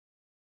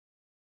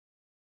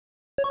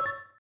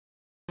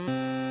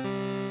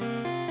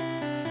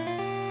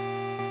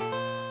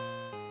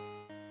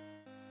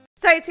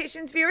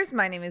Salutations, viewers.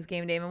 My name is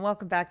GameDame, and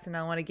welcome back to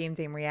Now One of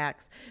GameDame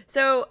Reacts.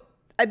 So,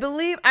 I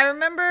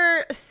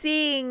remember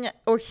seeing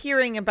or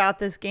hearing about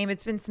this game.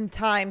 It's been some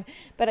time,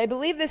 but I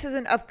believe this is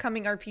an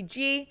upcoming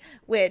RPG,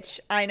 which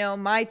I know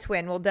my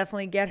twin will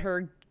definitely get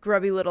her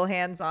grubby little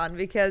hands on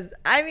because,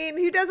 I mean,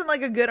 who doesn't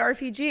like a good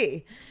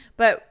RPG?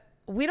 But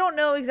we don't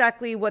know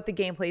exactly what the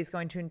gameplay is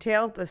going to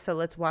entail, but so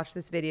let's watch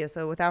this video.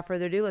 So without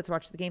further ado, let's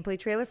watch the gameplay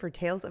trailer for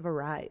Tales of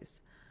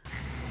Arise.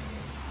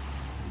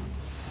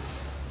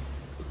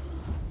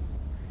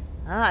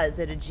 Ah, is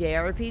it a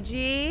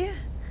JRPG?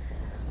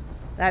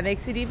 That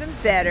makes it even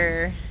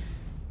better.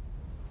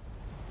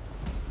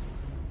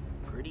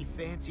 Pretty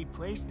fancy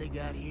place they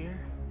got here.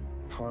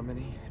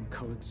 Harmony and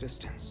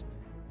coexistence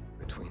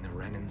between the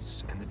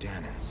Renans and the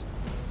Danans.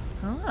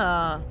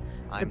 Ah,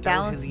 the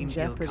balance in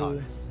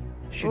jeopardy.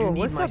 Should you need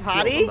what's my up, skills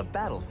hottie? on the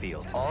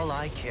battlefield, all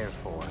I care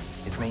for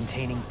is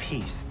maintaining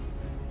peace.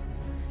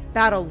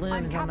 Battle I'm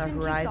looms on the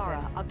Captain horizon.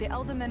 Kisara of the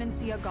Elder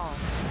Menancia Guard.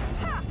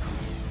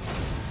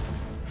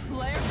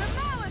 Flare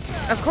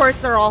demolisher! Of course,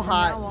 they're all From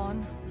hot. now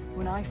on,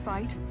 when I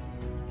fight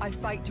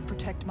to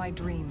protect my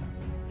dream.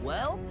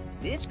 Well,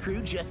 this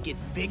crew just gets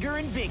bigger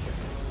and bigger.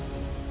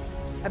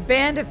 A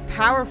band of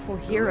powerful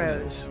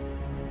heroes.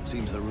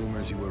 Seems the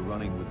rumors you were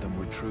running with them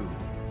were true.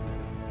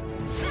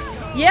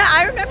 Yeah,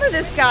 I remember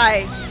this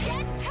guy.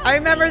 I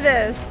remember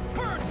this.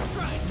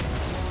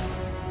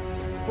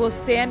 We'll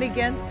stand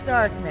against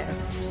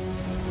darkness.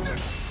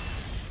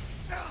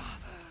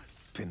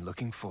 Been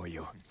looking for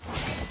you.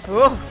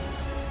 Oh,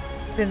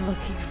 been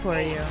looking for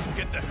you.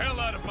 Get the hell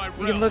out of my realm.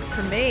 You can look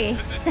for me.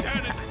 This is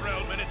Tannin's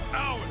realm and it's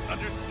ours,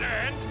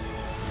 understand?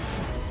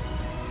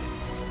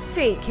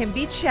 Fate can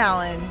be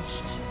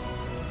challenged.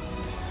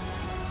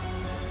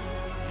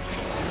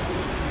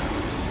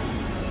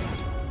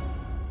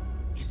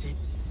 Is it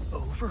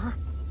over?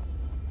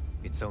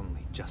 It's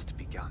only just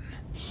begun.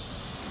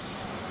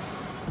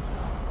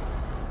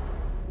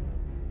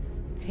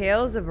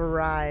 Tales of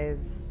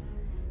Arise.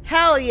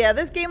 Hell yeah,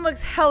 this game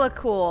looks hella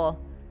cool.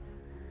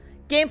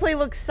 Gameplay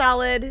looks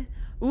solid.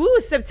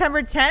 Ooh,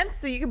 September 10th,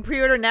 so you can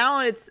pre-order now,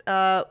 and it's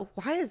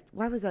why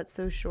was that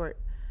so short?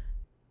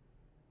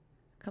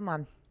 Come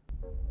on.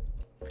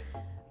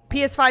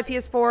 PS5,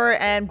 PS4,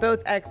 and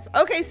both X.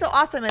 Okay, so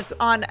awesome. It's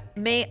on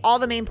all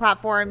the main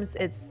platforms.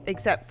 It's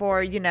except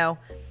for, you know,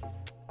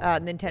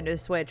 Nintendo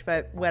Switch,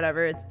 but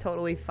whatever, it's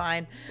totally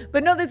fine.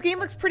 But no, this game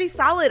looks pretty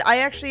solid. I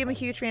actually am a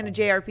huge fan of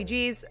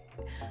JRPGs.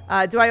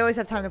 Do I always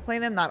have time to play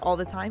them? Not all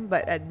the time,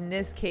 but in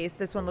this case,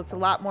 this one looks a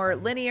lot more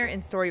linear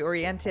and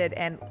story-oriented,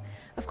 and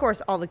of course,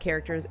 all the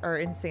characters are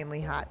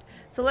insanely hot.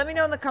 So let me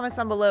know in the comments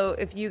down below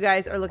if you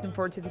guys are looking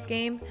forward to this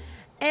game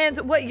and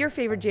what your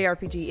favorite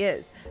JRPG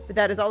is. But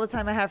that is all the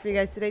time I have for you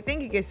guys today.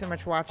 Thank you guys so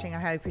much for watching. I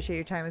highly appreciate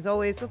your time as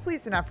always. But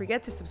please do not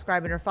forget to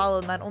subscribe and or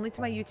follow not only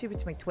to my YouTube, but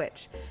to my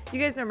Twitch. You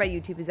guys know where my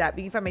YouTube is at, but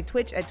you can find my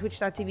Twitch at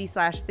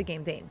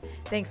twitch.tv/thegamedame.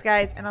 Thanks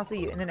guys, and I'll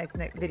see you in the next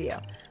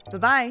video.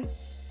 Bye-bye.